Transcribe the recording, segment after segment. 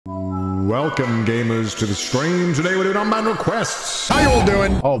Welcome, gamers, to the stream. Today we're doing unban requests. How you all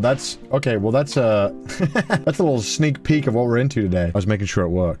doing? Oh, that's... Okay, well, that's that's a little sneak peek of what we're into today. I was making sure it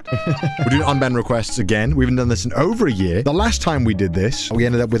worked. We're doing unban requests again. We haven't done this in over a year. The last time we did this, we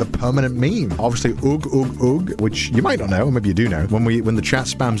ended up with a permanent meme. Obviously, ugh, which you might not know, or maybe you do know. When the chat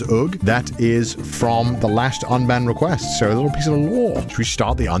spams ugh, that is from the last unban request. So a little piece of lore. Should we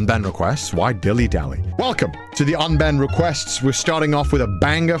start the unban requests? Why dilly-dally? Welcome to the unban requests. We're starting off with a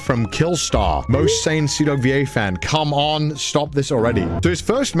banger from Killstar. Most sane CDawgVA fan. Come on, stop this already. So his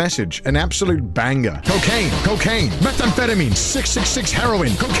first message, an absolute banger. Cocaine, methamphetamine, 666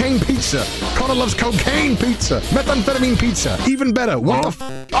 heroin, cocaine pizza. Connor loves cocaine pizza, methamphetamine pizza. Even better, what the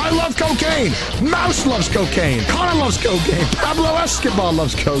f? I love cocaine. Mouse loves cocaine. Connor loves cocaine. Pablo Escobar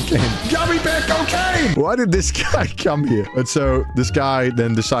loves cocaine. Gummy bear cocaine. Why did this guy come here? And so this guy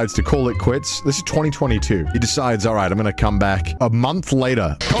then decides to call it quits. This is 2022. He decides, all right, I'm going to come back a month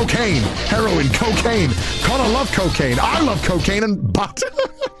later. Cocaine, heroin, cocaine. Connor loves cocaine. I love cocaine and butter.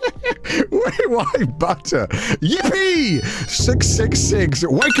 Wait, why butter? Yippee! 666.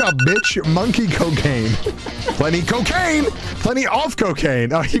 Wake up, bitch. Monkey cocaine. Plenty cocaine. Plenty of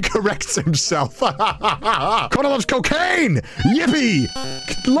cocaine. Oh, he corrects himself. Connor loves cocaine. Yippee!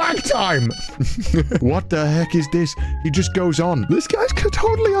 Lag time. What the heck is this? He just goes on. This guy's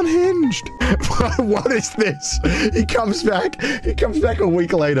totally unhinged. What is this? He comes back. He comes back a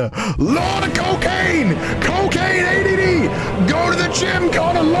week later. Lord of cocaine! Cocaine ADD! Go to the gym,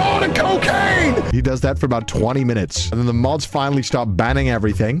 Connor! Lord of cocaine! He does that for about 20 minutes. And then the mods finally start banning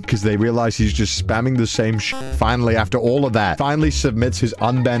everything because they realize he's just spamming the same shit. Finally, after all of that, finally submits his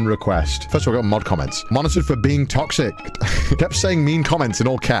unban request. First of all, I got mod comments. Monitored for being toxic. Kept saying mean comments in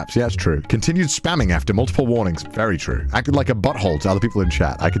all caps. Yeah, it's true. Continued spamming after multiple warnings. Very true. Acted like a butthole to other people in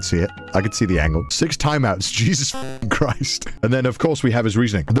chat. I could see it. I could see the angle. 6 timeouts. Jesus Christ. And then, of course, we have his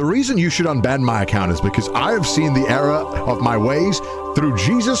reasoning. The reason you should unban my account is because I have seen the error of my ways through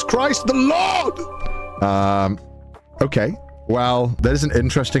Jesus Christ the Lord. Okay. Well, that is an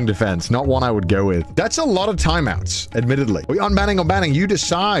interesting defense. Not one I would go with. That's a lot of timeouts, admittedly. We unbanning or banning, you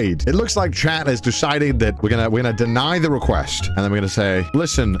decide. It looks like chat has decided that we're gonna deny the request. And then we're gonna say,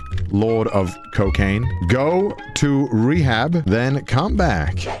 listen, Lord of Cocaine, go to rehab, then come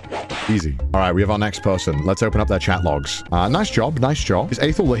back. Easy. All right, we have our next person. Let's open up their chat logs. Nice job, nice job. Is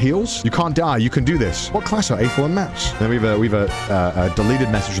Aethel the heals? You can't die, you can do this. What class are Aethel and Mouse? Then we've a deleted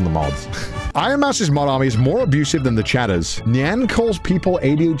message from the mods. Iron Mouse's mod army is more abusive than the chatters. Nyan calls people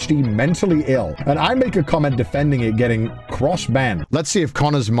ADHD mentally ill, and I make a comment defending it getting cross-banned. Let's see if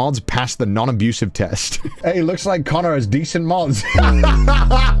Connor's mods pass the non-abusive test. Hey, looks like Connor has decent mods.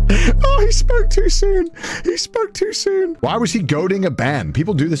 Oh, he spoke too soon. He spoke too soon. Why was he goading a ban?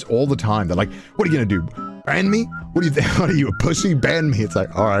 People do this all the time. They're like, what are you gonna do? Ban me? What do you think? What are you, a pussy? Ban me. It's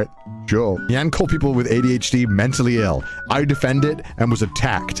like, all right, sure. Yan called people with ADHD mentally ill. I defend it and was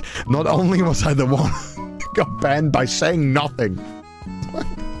attacked. Not only was I the one who got banned by saying nothing.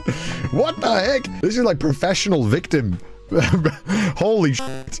 What the heck? This is like professional victim. Holy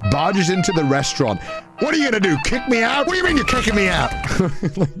shit. Barges into the restaurant. What are you gonna do? Kick me out? What do you mean you're kicking me out?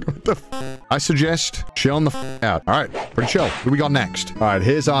 Like, what the f? I suggest chilling the f out. All right, pretty chill. Who we got next? All right,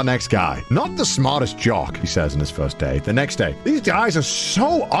 here's our next guy. Not the smartest jock, he says in his first day. The next day. These guys are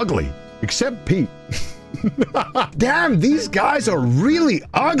so ugly. Except Pete. Damn, these guys are really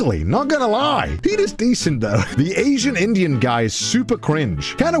ugly, not gonna lie. Pete is decent though. The Asian Indian guy is super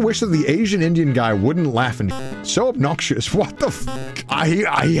cringe. Kinda wish that the Asian Indian guy wouldn't laugh and so obnoxious. What the f?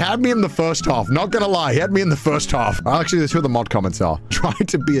 He had me in the first half, not gonna lie. He had me in the first half. Actually, that's who the mod comments are. Try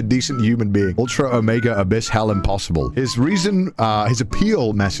to be a decent human being. Ultra Omega Abyss Hell Impossible. His reason, his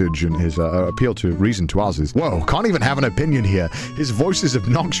appeal message and his appeal to reason to us is, whoa, can't even have an opinion here. His voice is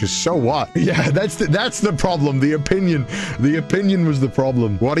obnoxious, so what? Yeah, that's the problem. The opinion was the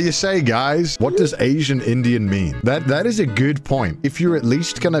problem. What do you say, guys? What does Asian Indian mean? That is a good point. If you're at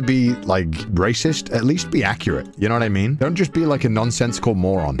least gonna be like racist, at least be accurate. You know what I mean? Don't just be like a nonsensical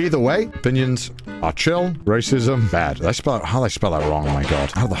moron. Either way, opinions are chill. Racism, bad. How did I spell that wrong? Oh my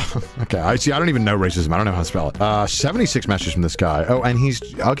god. Okay, I don't even know racism. I don't know how to spell it. 76 messages from this guy. Oh, and he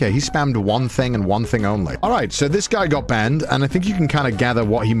spammed one thing and one thing only. All right, so this guy got banned, and I think you can kind of gather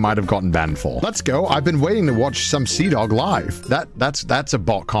what he might have gotten banned for. Let's go. I've been been waiting to watch some CDawg live. That's a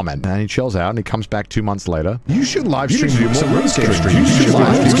bot comment. And he chills out and he comes back 2 months later. You should live stream some RuneScape streams.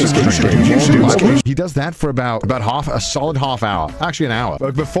 He does that for about a solid half hour. Actually an hour.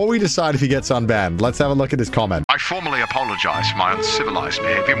 But before we decide if he gets unbanned, let's have a look at his comment. I formally apologize for my uncivilized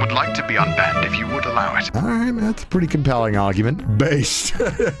behavior and would like to be unbanned if you would allow it. All right, that's a pretty compelling argument. Based.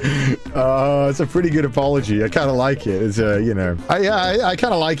 It's a pretty good apology. I kind of like it. It's you know, I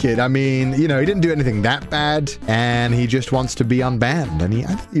kind of like it. I mean, you know, he didn't do anything that bad, and he just wants to be unbanned. And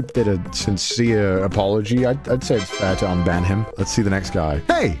I think he did a sincere apology. I'd say it's fair to unban him. Let's see the next guy.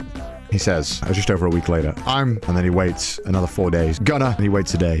 Hey! He says, just over a week later, and then he waits another 4 days. Gonna, and he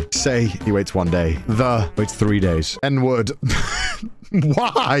waits a day. Say, he waits 1 day. Waits 3 days. N-word.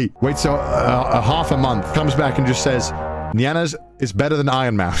 Why? Waits a half a month. Comes back and just says, Niana's is better than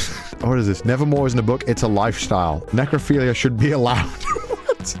Iron Mouse. What is this? Nevermore isn't a book, it's a lifestyle. Necrophilia should be allowed.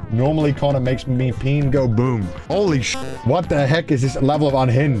 What? Normally Connor makes me peen go boom. Holy sh! What the heck is this level of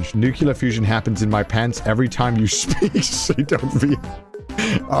unhinged? Nuclear fusion happens in my pants every time you speak, CDawgVA.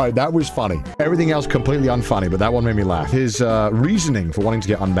 All right, that was funny. Everything else completely unfunny, but that one made me laugh. His reasoning for wanting to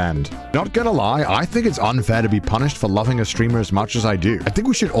get unbanned. Not gonna lie, I think it's unfair to be punished for loving a streamer as much as I do. I think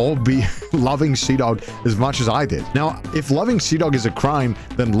we should all be loving CDawg as much as I did. Now, if loving CDawg is a crime,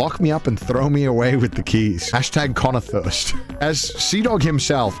 then lock me up and throw me away with the keys. Hashtag ConnorThirst. As CDawg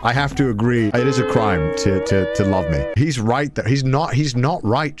himself, I have to agree, it is a crime to love me. He's right there. He's not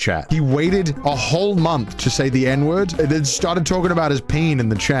right, chat. He waited a whole month to say the N-word and then started talking about his peen in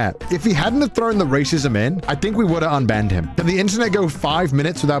the chat. If he hadn't have thrown the racism in, I think we would have unbanned him. Can the internet go 5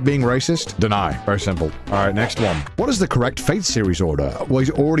 minutes without being racist? Deny. Very simple. All right, next one. What is the correct Fate series order? Well,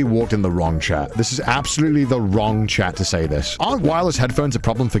 he's already walked in the wrong chat. This is absolutely the wrong chat to say this. Aren't wireless headphones a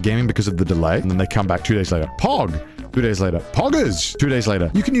problem for gaming because of the delay? And then they come back 2 days later. Pog! 2 days later. Poggers! 2 days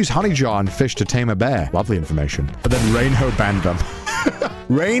later. You can use honey jar and fish to tame a bear. Lovely information. But then Rainho banned them.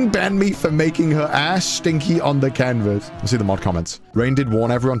 Rain banned me for making her ass stinky on the canvas. Let's see the mod comments. Rain did warn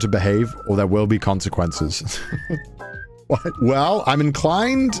everyone to behave or there will be consequences. What? Well, I'm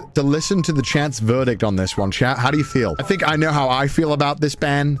inclined to listen to the chat's verdict on this one. Chat, how do you feel? I think I know how I feel about this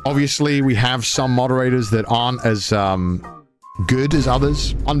ban. Obviously, we have some moderators that aren't as good as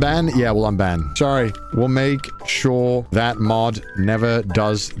others. Unban? Yeah, we'll unban. Sorry. We'll make sure that mod never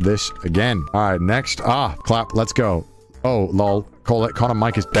does this again. All right, next. Clap. Let's go. Oh, lol. Call it Connor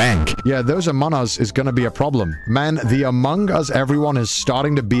Mike is dank. Yeah, those Among Us is gonna be a problem. Man, the Among Us everyone is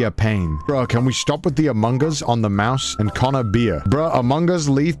starting to be a pain. Bro, can we stop with the Among Us on the mouse and Connor beer? Bro, Among Us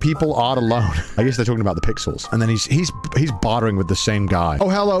leave people art alone. I guess they're talking about the pixels. And then he's bartering with the same guy. Oh,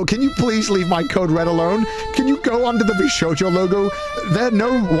 hello, can you please leave my code red alone? Can you go under the Vishojo logo? There's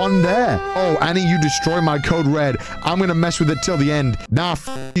no one there. Oh, Annie, you destroy my code red. I'm gonna mess with it till the end. Nah, f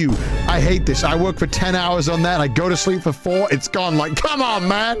you. I hate this. I work for 10 hours on that. I go to sleep for 4. It's gone. Like, come on,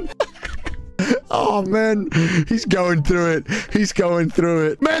 man. Oh, man. He's going through it. He's going through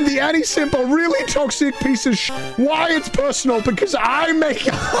it. Man, the anti-simp a really toxic piece of shit. Why it's personal? Because I make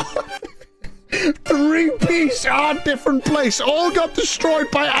a 3-piece art different place. All got destroyed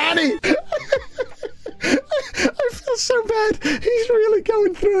by Annie. I feel so bad. He's really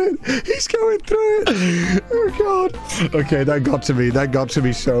going through it. He's going through it. Oh, God. Okay, that got to me. That got to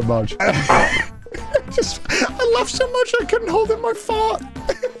me so much. I laughed so much I couldn't hold in my fart.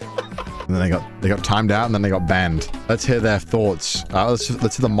 And then they got timed out and then they got banned. Let's hear their thoughts. Let's hear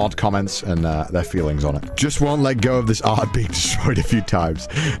the mod comments and their feelings on it. Just won't let go of this art being destroyed a few times.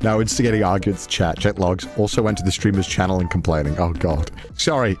 Now instigating arguments, chat logs. Also went to the streamer's channel and complaining. Oh God.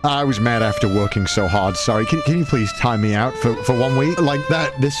 Sorry, I was mad after working so hard. Sorry, can you please time me out for 1 week? Like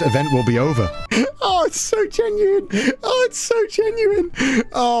that, this event will be over. Oh, it's so genuine. Oh, it's so genuine.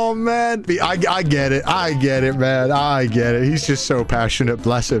 Oh man, I get it. I get it, man. I get it. He's just so passionate.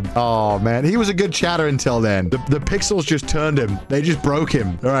 Bless him. Oh man, he was a good chatter until then. The pixels just turned him. They just broke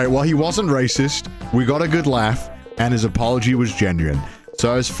him. All right, well, he wasn't racist. We got a good laugh, and his apology was genuine.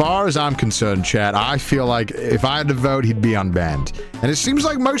 So as far as I'm concerned, chat, I feel like if I had to vote, he'd be unbanned. And it seems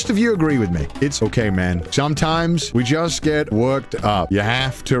like most of you agree with me. It's okay, man. Sometimes we just get worked up. You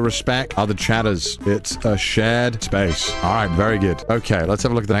have to respect other chatters. It's a shared space. All right, very good. Okay, let's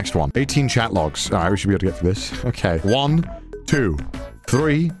have a look at the next one. 18 chat logs. All right, we should be able to get through this. Okay, 1, 2,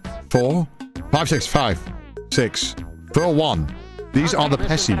 3, 4, 5, 6, 5, 6, 4, 1. These are the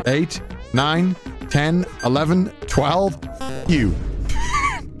Pessy. 8, 9, 10, 11, 12. You.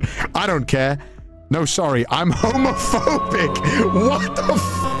 I don't care. No, sorry. I'm homophobic. What the f...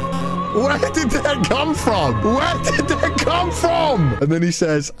 Where did that come from? Where did that come from? And then he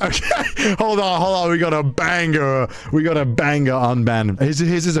says, okay, hold on. We got a banger. We got a banger unban. Here's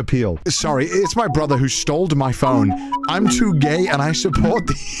his appeal. Sorry, it's my brother who stole my phone. I'm too gay and I support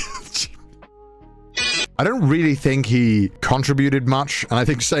the... I don't really think he contributed much, and I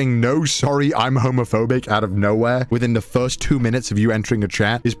think saying no, sorry, I'm homophobic out of nowhere within the first 2 minutes of you entering a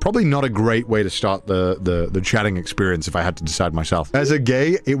chat is probably not a great way to start the chatting experience if I had to decide myself. As a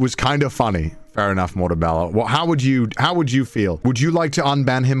gay, it was kind of funny. Fair enough, Mortabella. Well, how would you feel? Would you like to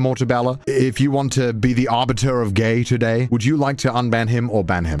unban him, Mortabella? If you want to be the arbiter of gay today, would you like to unban him or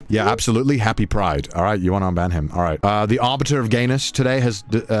ban him? Yeah, absolutely. Happy Pride. All right, you want to unban him. All right. The arbiter of gayness today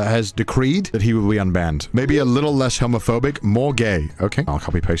has decreed that he will be unbanned. Maybe a little less homophobic, more gay. Okay, I'll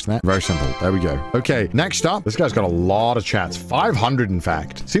copy paste that. Very simple. There we go. Okay, next up, this guy's got a lot of chats. 500, in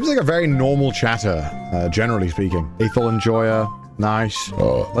fact. Seems like a very normal chatter, generally speaking. Ethel Enjoyer. Nice.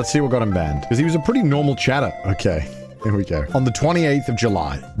 Oh, let's see what got him banned. Because he was a pretty normal chatter. Okay, here we go. On the 28th of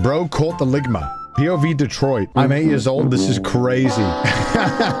July, bro caught the ligma. POV Detroit. I'm 8 years old. This is crazy.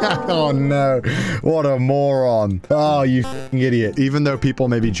 Oh no. What a moron. Oh, you f***ing idiot. Even though people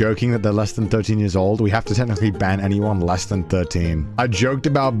may be joking that they're less than 13 years old, we have to technically ban anyone less than 13. I joked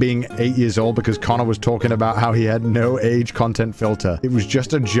about being 8 years old because Connor was talking about how he had no age content filter. It was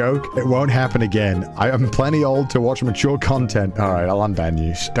just a joke. It won't happen again. I am plenty old to watch mature content. All right, I'll unban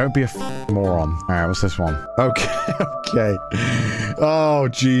you. Don't be a moron. All right, what's this one? Okay, okay. Oh,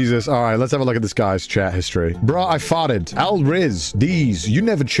 Jesus. All right, let's have a look at this guy's chat history. Bruh, I farted. Al Riz, these, you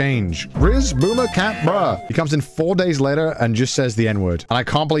never change. Riz, boomer, cat, bruh. He comes in 4 days later and just says the N-word. And I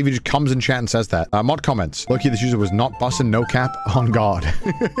can't believe he just comes in chat and says that. Mod comments. Loki, this user was not busting, no cap, on guard.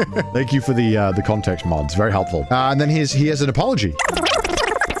 Thank you for the context mods. Very helpful. And then he has an apology.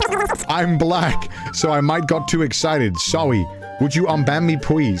 I'm black, so I might got too excited. Sorry. Would you unban me,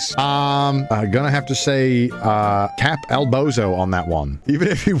 please? Gonna have to say, Cap El Bozo on that one. Even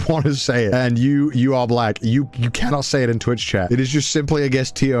if you want to say it, and you are black, you cannot say it in Twitch chat. It is just simply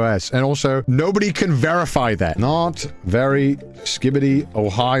against TOS. And also, nobody can verify that. Not very skibbity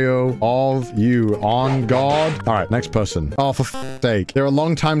Ohio of you. On God. All right, next person. Oh, for f***'s sake. They're a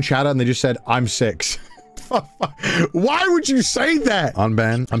long time chatter and they just said, I'm 6. Why would you say that?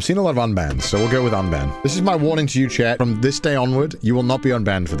 Unban. I'm seeing a lot of unbans, so we'll go with unban. This is my warning to you, chat. From this day onward, you will not be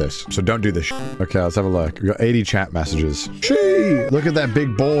unbanned for this. So don't do this shit. Okay, let's have a look. We got 80 chat messages. Gee, look at that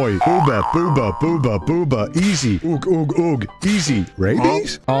big boy. Booba, booba, booba, booba. Easy. Oog, oog, oog. Easy.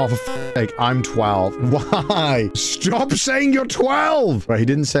 Rabies? Oh, for f***'s sake, I'm 12. Why? Stop saying you're 12. Right, he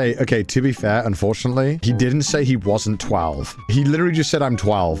didn't say, okay, to be fair, unfortunately, he didn't say he wasn't 12. He literally just said I'm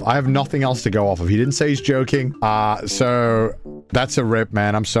 12. I have nothing else to go off of. He didn't say he's joking. So that's a rip,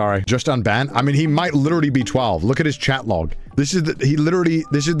 man. I'm sorry. Just unban. I mean, he might literally be 12. Look at his chat log. This is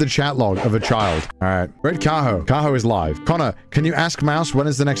the chat log of a child. All right. Red Cajo. Cajo is live. Connor, can you ask Mouse when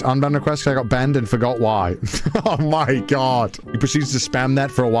is the next unban request? I got banned and forgot why. Oh my God. He proceeds to spam that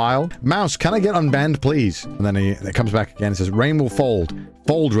for a while. Mouse, can I get unbanned, please? And then it comes back again and says, rain will fold.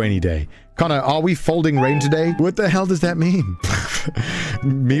 Fold rainy day. Connor, are we folding rain today? What the hell does that mean?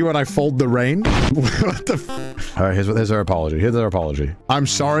 Me when I fold the rain? What the f— All right, here's our apology. Here's our apology. I'm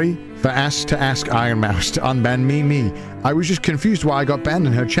sorry for ask Iron Mouse to unban me. I was just confused why I got banned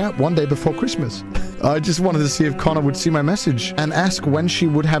in her chat one day before Christmas. I just wanted to see if Connor would see my message and ask when she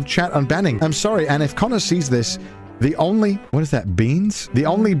would have chat unbanning. I'm sorry, and if Connor sees this, the only, what is that, beans? The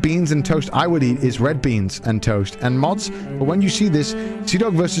only beans and toast I would eat is red beans and toast. And mods, but when you see this,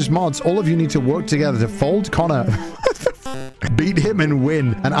 CDawg versus mods, all of you need to work together to fold Connor. Beat him and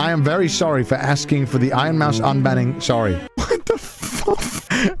win. And I am very sorry for asking for the Iron Mouse unbanning. Sorry. What the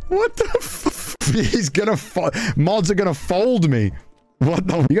fuck? What the fuck? He's gonna mods are gonna fold me. What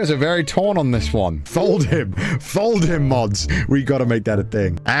the? You guys are very torn on this one. Fold him. Fold him, mods. We gotta make that a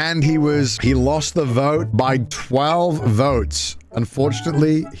thing. And he lost the vote by 12 votes.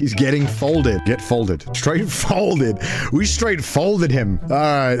 Unfortunately, he's getting folded. Get folded. Straight folded. We straight folded him. All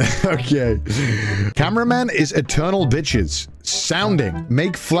right. Okay. Cameraman is eternal bitches. Sounding.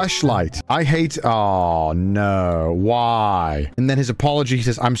 Make fleshlight. I hate... Oh, no. Why? And then his apology, he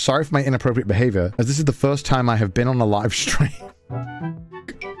says, I'm sorry for my inappropriate behavior, as this is the first time I have been on a live stream.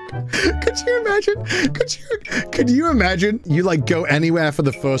 Could you imagine? Could you imagine? You like go anywhere for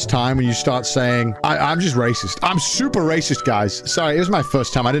the first time and you start saying, I'm just racist. I'm super racist, guys. Sorry, it was my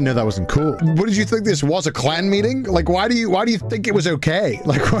first time. I didn't know that wasn't cool. What did you think this was? A clan meeting? Like, why do you think it was okay?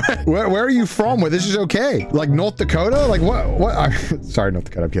 Like, where are you from where this is okay? Like North Dakota? Like what? Sorry, North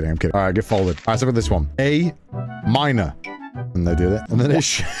Dakota. I'm kidding. All right, get folded. All right, let's look at this one. A minor. And they do that. And then they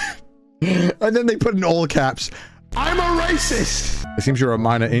and then they put in all caps, I'm a racist. It seems you're a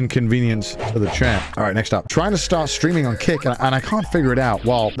minor inconvenience to the chat. All right, next up. Trying to start streaming on Kick, and I can't figure it out.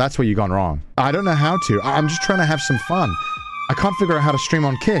 Well, that's where you've gone wrong. I don't know how to. I'm just trying to have some fun. I can't figure out how to stream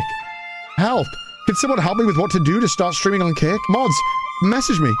on Kick. Help. Can someone help me with what to do to start streaming on Kick? Mods,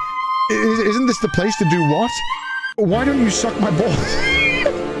 message me. Isn't this the place to do what? Why don't you suck my balls?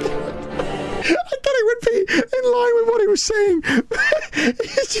 I thought he would be in line with what he was saying.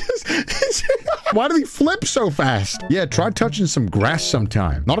 Why did he flip so fast? Yeah, try touching some grass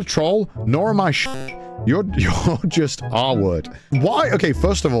sometime. Not a troll, nor am I You're just R-word. Why? Okay,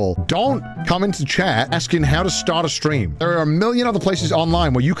 first of all, don't come into chat asking how to start a stream. There are a million other places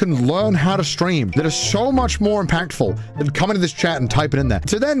online where you can learn how to stream that are so much more impactful than come into this chat and type it in there.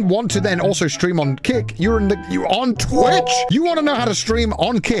 To then want to then also stream on Kick, you're on Twitch. You want to know how to stream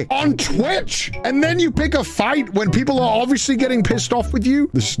on Kick, on Twitch, and then you pick a fight when people are obviously getting pissed off with you.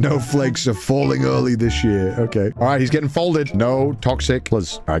 The snowflakes are falling early this year. Okay. All right, he's getting folded. No, toxic.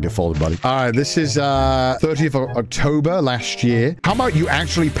 Please. All right, get folded, buddy. All right, this is 30th of October last year. How about you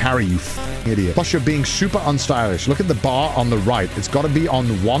actually parry, you idiot? Plus, you're being super unstylish. Look at the bar on the right. It's got to be on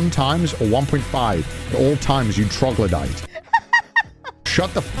 1 times or 1.5 at all times, you troglodyte.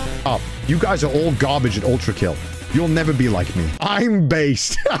 Shut the up. You guys are all garbage at Ultra Kill. You'll never be like me. I'm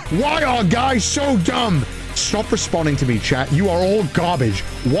based. Why are guys so dumb? Stop responding to me, chat. You are all garbage.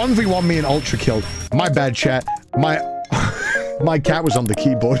 1v1 me in Ultra Kill. My bad, chat. My cat was on the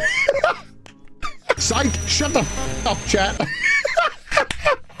keyboard. Psych! Shut the up, chat.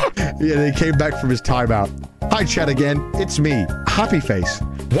 Yeah, they came back from his timeout. Hi, chat again. It's me, Happy Face.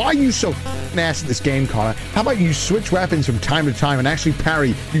 Why are you so ass at this game, Connor? How about you switch weapons from time to time and actually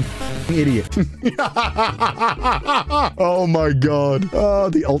parry, you idiot? Oh my god. Oh,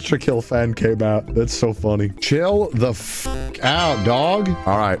 the Ultra Kill fan came out. That's so funny. Chill the out, dog.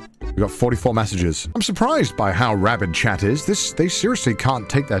 All right. We got 44 messages. I'm surprised by how rabid chat is. They seriously can't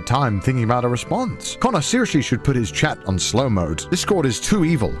take their time thinking about a response. Connor seriously should put his chat on slow mode. Discord is too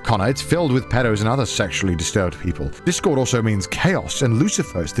evil, Connor. It's filled with pedos and other sexually disturbed people. Discord also means chaos, and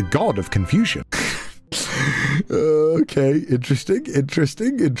Lucifer is the god of confusion. Okay,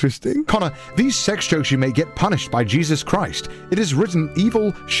 interesting. Connor, these sex jokes you make get punished by Jesus Christ. It is written,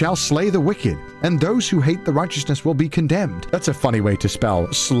 evil shall slay the wicked, and those who hate the righteousness will be condemned. That's a funny way to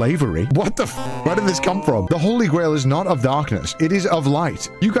spell slavery. What the where did this come from? The Holy Grail is not of darkness, it is of light.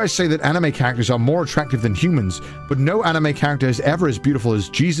 You guys say that anime characters are more attractive than humans, but no anime character is ever as beautiful as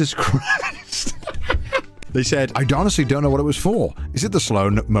Jesus Christ. They said, I honestly don't know what it was for. Is it the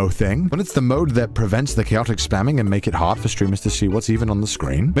slow-mo thing? When it's the mode that prevents the chaotic spamming and make it hard for streamers to see what's even on the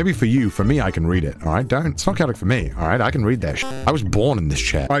screen? Maybe for you, for me, I can read it, all right? It's not chaotic for me, all right? I can read that shit. I was born in this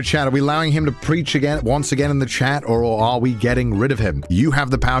chat. All right, chat, are we allowing him to preach once again in the chat, or are we getting rid of him? You have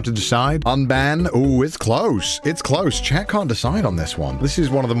the power to decide. Unban. Ooh, it's close. It's close. Chat can't decide on this one. This is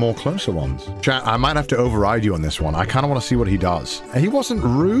one of the more closer ones. Chat, I might have to override you on this one. I kind of want to see what he does. He wasn't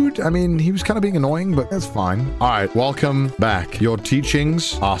rude. I mean, he was kind of being annoying, but that's fine. All right, welcome back. Your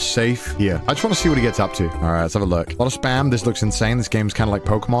teachings are safe here. I just want to see what he gets up to. All right, let's have a look. A lot of spam. This looks insane. This game's kind of like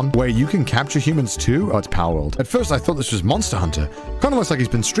Pokemon, where you can capture humans too. Oh, it's Power World. At first, I thought this was Monster Hunter. Kind of looks like he's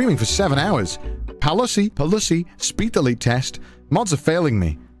been streaming for 7 hours. Palussy, speed delete test. Mods are failing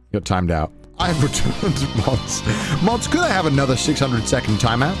me. You're timed out. I have returned mods. Mods, could I have another 600-second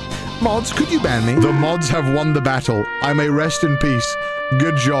timeout? Mods, could you ban me? The mods have won the battle. I may rest in peace.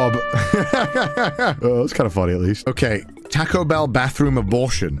 Good job. Oh, that's kind of funny, at least. Okay. Taco Bell bathroom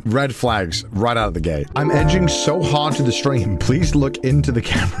abortion. Red flags right out of the gate. I'm edging so hard to the stream. Please look into the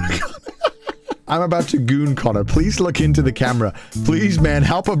camera. I'm about to goon Connor. Please look into the camera. Please, man,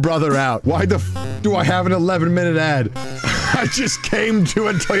 help a brother out. Why the f do I have an 11-minute ad? I just came to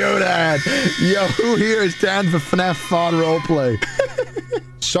a Toyota ad. Yo, who here is down for FNAF fart roleplay?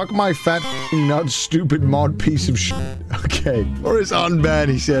 Suck my fat nut, stupid mod piece of shit. Okay. Or his unban,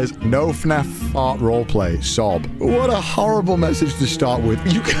 he says, no FNAF fart roleplay. Sob. What a horrible message to start with.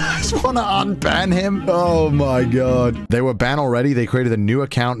 You guys want to unban him? Oh my god. They were banned already. They created a new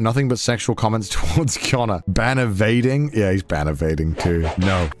account. Nothing but sexual comments towards Connor. Ban evading? Yeah, he's ban evading too.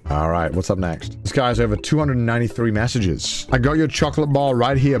 No. All right. What's up next? This guy has over 293 messages. I got your chocolate bar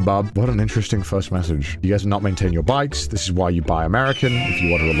right here, bub. What an interesting first message. You guys do not maintain your bikes. This is why you buy American. If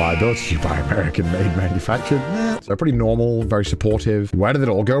you want reliability, you buy American-made manufactured. It's a pretty normal normal, very supportive. Where did it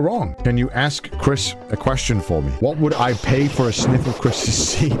all go wrong? Can you ask Chris a question for me? What would I pay for a sniff of Chris's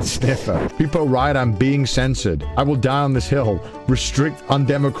seed sniffer? People right, I'm being censored. I will die on this hill. Restrict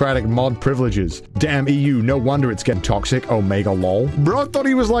undemocratic mod privileges. Damn EU, no wonder it's getting toxic. Omega lol. Bro thought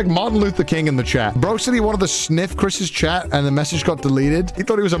he was like Martin Luther King in the chat. Bro said he wanted to sniff Chris's chat and the message got deleted. He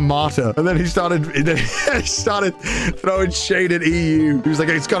thought he was a martyr. And then he started throwing shade at EU. He was like,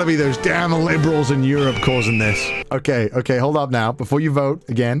 it's gotta be those damn liberals in Europe causing this. Okay, hold up now. Before you vote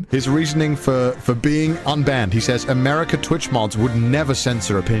again, his reasoning for being unbanned. He says America Twitch mods would never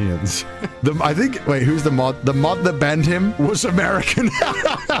censor opinions. I think, wait, who's the mod? The mod that banned him was American.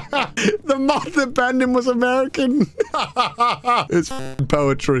 The mod that banned him was American. It's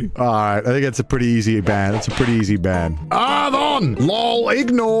poetry. All right, I think it's a pretty easy ban. It's a pretty easy ban. Avon! Lol,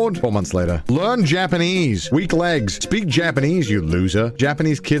 ignored. 4 months later. Learn Japanese. Weak legs. Speak Japanese, you loser.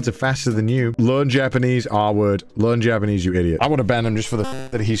 Japanese kids are faster than you. Learn Japanese, R-word. Learn Japanese, you idiot. I would have banned him just for the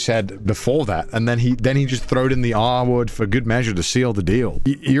that he said before that. And then he just throwed in the R-word for good measure to seal the deal.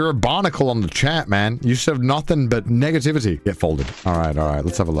 You're a barnacle on the chat, man. You serve nothing but negativity. Get folded. All right.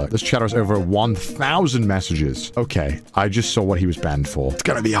 Let's have a look. This chat has over 1,000 messages. Okay. I just saw what he was banned for. It's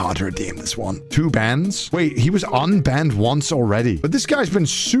gonna be hard to redeem this one. 2 bans? Wait, he was unbanned once already. But this guy's been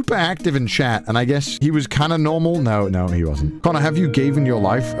super active in chat, and I guess he was kind of normal. No, he wasn't. Connor, have you given your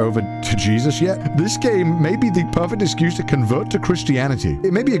life over to Jesus yet? This game may be the perfect excuse to convert to Christianity.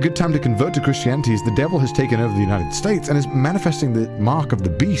 It may be a good time to convert to Christianity as the devil has taken over the United States and is manifesting the mark of the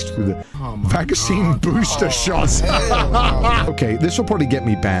beast through the vaccine booster shots. Okay, this will probably get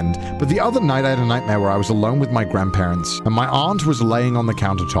me banned, but the other night I had a nightmare where I was alone with my grandparents, and my aunt was laying on the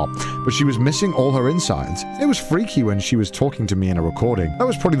countertop, but she was missing all her insides. It was freaky when she was talking to me in a recording. That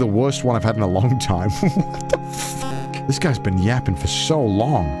was probably the worst one I've had in a long time. What the fuck? This guy's been yapping for so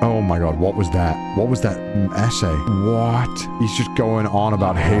long. Oh my god, what was that? What was that essay? What? He's just going on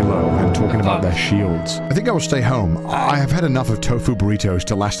about Halo and talking about their shields. I think I will stay home. I have had enough of tofu burritos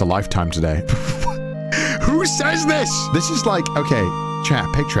to last a lifetime today. Who says this? This is like, okay, chat,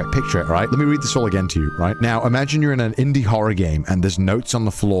 picture it, right? Let me read this all again to you, right? Now, imagine you're in an indie horror game and there's notes on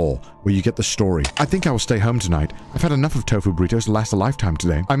the floor where you get the story. I think I will stay home tonight. I've had enough of tofu burritos to last a lifetime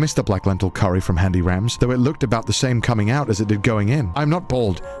today. I missed the black lentil curry from Handy Rams, though it looked about the same coming out as it did going in. I'm not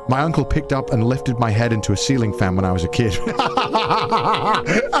bald. My uncle picked up and lifted my head into a ceiling fan when I was a kid.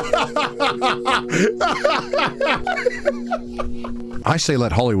 I say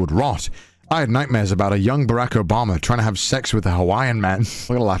let Hollywood rot. I had nightmares about a young Barack Obama trying to have sex with a Hawaiian man.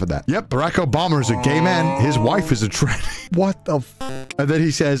 I'm gonna laugh at that. Yep, Barack Obama is a gay man. His wife is a tranny. What the f? And then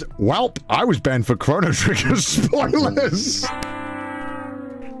he says, welp, I was banned for Chrono Trigger spoilers.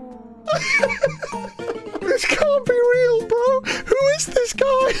 This can't be real, bro. Who is this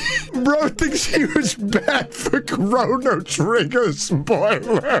guy? Bro thinks he was banned for Chrono Trigger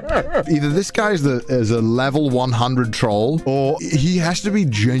spoiler. Either this guy is a level 100 troll, or he has to be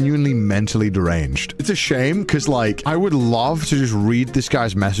genuinely mentally deranged. It's a shame, because, like, I would love to just read this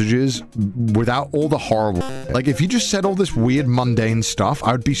guy's messages without all the horrible. Like, if he just said all this weird, mundane stuff,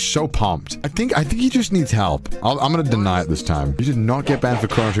 I would be so pumped. I think he just needs help. I'm gonna deny it this time. You did not get banned for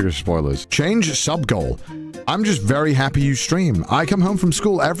Chrono Trigger spoilers. Change sub goal. I'm just very happy you stream. I come home from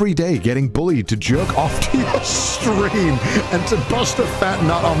school every day getting bullied to jerk off to your stream and to bust a fat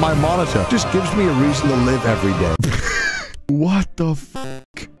nut on my monitor. Just gives me a reason to live every day. What the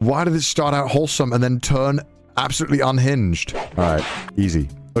fuck? Why did it start out wholesome and then turn absolutely unhinged? All right, easy.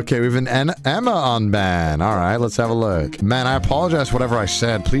 Okay, we have an Emma unban. All right, let's have a look. Man, I apologize for whatever I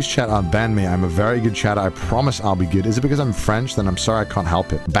said. Please chat unban me. I'm a very good chatter. I promise I'll be good. Is it because I'm French? Then I'm sorry, I can't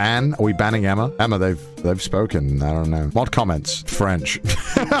help it. Ban? Are we banning Emma? Emma, they've spoken. I don't know. Mod comments. French.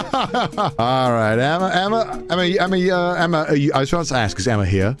 All right, Emma, I was about to ask, is Emma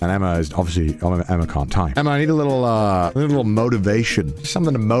here? And Emma is obviously, Emma can't type. Emma, I need a little motivation.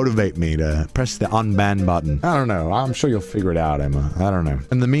 Something to motivate me to press the unban button. I don't know. I'm sure you'll figure it out, Emma. I don't know.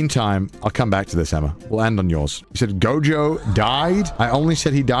 In the meantime, I'll come back to this, Emma. We'll end on yours. You said Gojo died? I only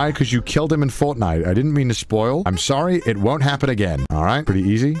said he died because you killed him in Fortnite. I didn't mean to spoil. I'm sorry. It won't happen again. All right? Pretty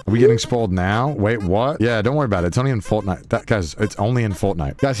easy. Are we getting spoiled now? Wait, what? Yeah, don't worry about it. It's only in Fortnite. Guys, it's only in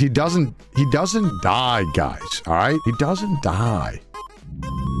Fortnite. Guys, he doesn't die, guys. All right? He doesn't die.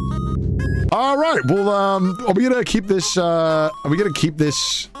 All right. Well, are we gonna keep this,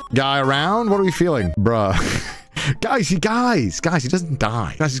 guy around? What are we feeling? Bruh. Guys, he doesn't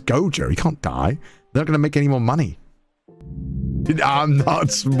die. Guys, it's Gojo. He can't die. They're not gonna make any more money. I'm not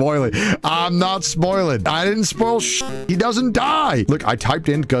spoiling. I didn't spoil shit. He doesn't die. Look, I typed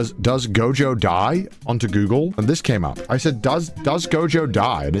in, does Gojo die onto Google? And this came up. I said, does Gojo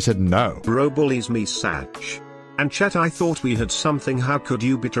die? And it said no. Bro bullies me, Satch. And chat, I thought we had something. How could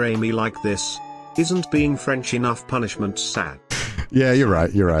you betray me like this? Isn't being French enough punishment? Sad. Yeah, you're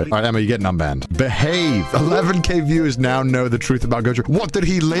right. You're right. All right, Emma, you're getting unbanned. Behave. 11K viewers now know the truth about Gojo. What, that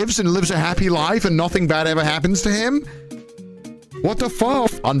he lives and lives a happy life and nothing bad ever happens to him? What the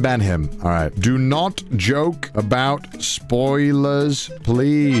fuck? Unban him. All right. Do not joke about spoilers,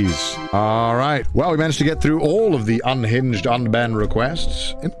 please. All right. Well, we managed to get through all of the unhinged unban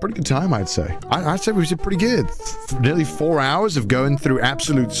requests in pretty good time, I'd say. I'd say we did pretty good. Nearly 4 hours of going through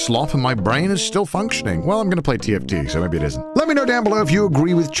absolute slop and my brain is still functioning. Well, I'm going to play TFT, so maybe it isn't. Let me know down below if you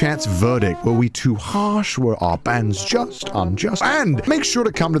agree with chat's verdict. Were we too harsh? Were our bans just, unjust? And make sure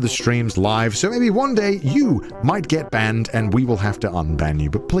to come to the streams live, so maybe one day you might get banned and we will have to unban you,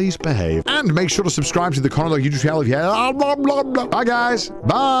 but please behave. And make sure to subscribe to the ConnorDawg YouTube channel if you have. Bye, guys.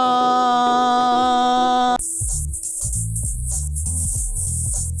 Bye.